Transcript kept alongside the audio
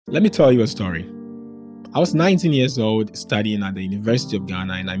Let me tell you a story. I was 19 years old studying at the University of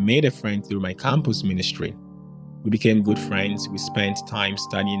Ghana, and I made a friend through my campus ministry. We became good friends. We spent time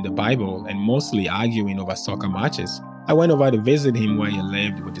studying the Bible and mostly arguing over soccer matches. I went over to visit him where he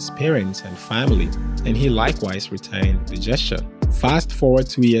lived with his parents and family, and he likewise returned the gesture. Fast forward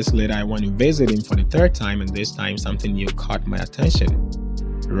 2 years later, I went to visit him for the third time, and this time something new caught my attention.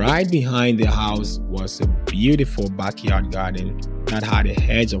 Right behind the house was a beautiful backyard garden that had a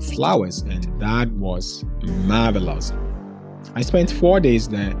hedge of flowers, and that was marvelous. I spent 4 days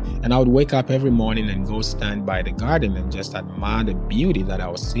there, and I would wake up every morning and go stand by the garden and just admire the beauty that I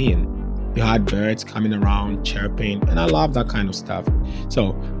was seeing. You had birds coming around, chirping, and I love that kind of stuff.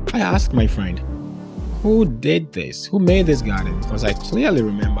 So I asked my friend, who did this? Who made this garden? Because I clearly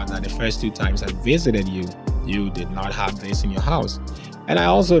remember that the first 2 times I visited you, you did not have this in your house. And I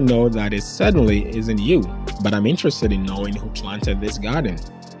also know that it certainly isn't you, but I'm interested in knowing who planted this garden.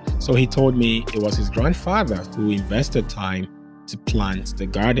 So he told me it was his grandfather who invested time to plant the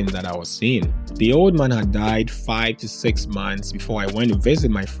garden that I was seeing. The old man had died 5 to 6 months before I went to visit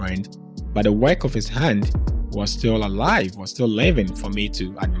my friend, but the work of his hand was still alive, was still living for me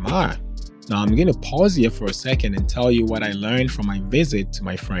to admire. Now I'm going to pause here for a second and tell you what I learned from my visit to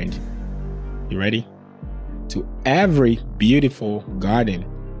my friend. You ready? To every beautiful garden,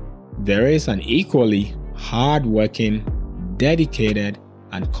 there is an equally hard-working, dedicated,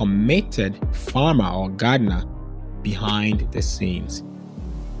 and committed farmer or gardener behind the scenes.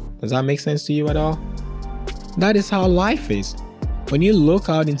 Does that make sense to you at all? That is how life is. When you look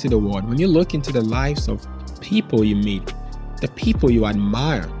out into the world, when you look into the lives of people you meet, the people you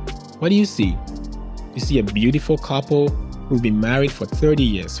admire, what do you see? You see a beautiful couple who've been married for 30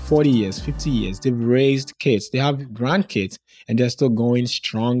 years, 40 years, 50 years. They've raised kids. They have grandkids, and they're still going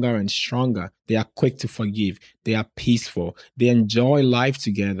stronger and stronger. They are quick to forgive. They are peaceful. They enjoy life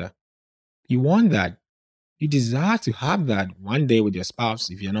together. You want that. You desire to have that one day with your spouse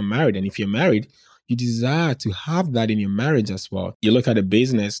if you're not married. And if you're married, you desire to have that in your marriage as well. You look at a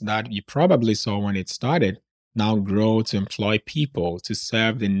business that you probably saw when it started, now grow to employ people to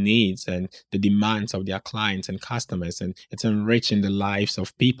serve the needs and the demands of their clients and customers, and it's enriching the lives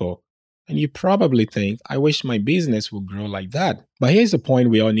of people. And you probably think, I wish my business would grow like that. But here's the point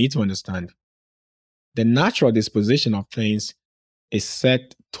we all need to understand. The natural disposition of things is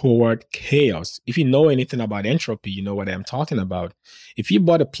set toward chaos. If you know anything about entropy, you know what I'm talking about. If you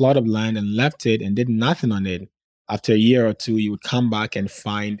bought a plot of land and left it and did nothing on it, after a year or two, you would come back and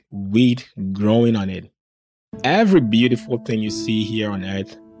find weed growing on it. Every beautiful thing you see here on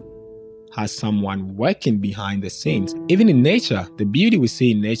earth has someone working behind the scenes. Even in nature, the beauty we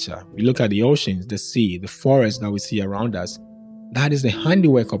see in nature, we look at the oceans, the sea, the forests that we see around us. That is the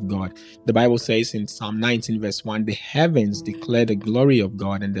handiwork of God. The Bible says in Psalm 19 verse 1, the heavens declare the glory of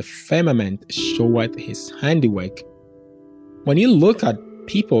God, and the firmament showeth his handiwork. When you look at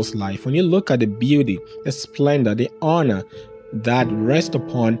people's life, when you look at the beauty, the splendor, the honor that rest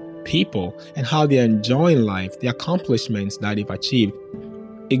upon people and how they're enjoying life, the accomplishments that they've achieved,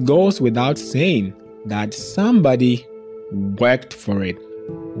 it goes without saying that somebody worked for it.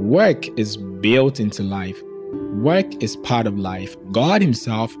 Work is built into life. Work is part of life. God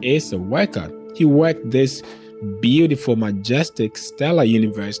himself is a worker. He worked this beautiful, majestic, stellar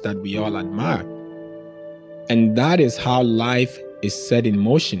universe that we all admire. And that is how life is set in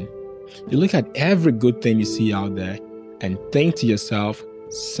motion. You look at every good thing you see out there and think to yourself,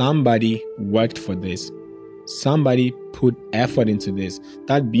 somebody worked for this. Somebody put effort into this.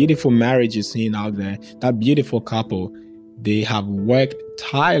 That beautiful marriage you're seeing out there, that beautiful couple, they have worked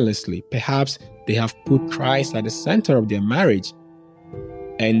tirelessly. Perhaps they have put Christ at the center of their marriage,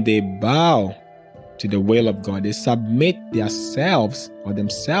 and they bow to the will of God. They submit themselves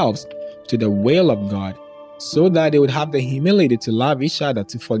to the will of God, so that they would have the humility to love each other,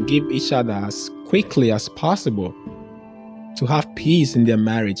 to forgive each other as quickly as possible, to have peace in their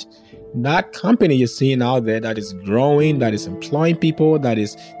marriage. That company you're seeing out there that is growing, that is employing people, that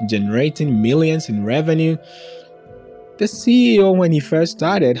is generating millions in revenue, the CEO, when he first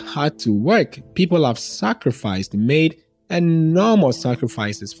started, had to work. People have sacrificed, made enormous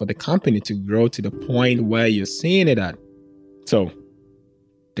sacrifices for the company to grow to the point where you're seeing it at. So,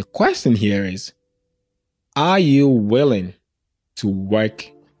 the question here is, are you willing to work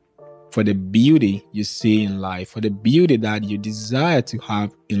for the beauty you see in life, for the beauty that you desire to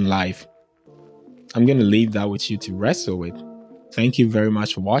have in life? I'm going to leave that with you to wrestle with. Thank you very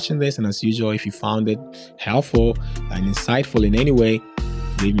much for watching this. And as usual, if you found it helpful and insightful in any way,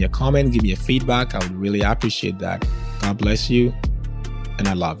 leave me a comment, give me a feedback. I would really appreciate that. God bless you, and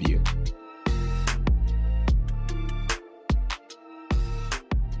I love you.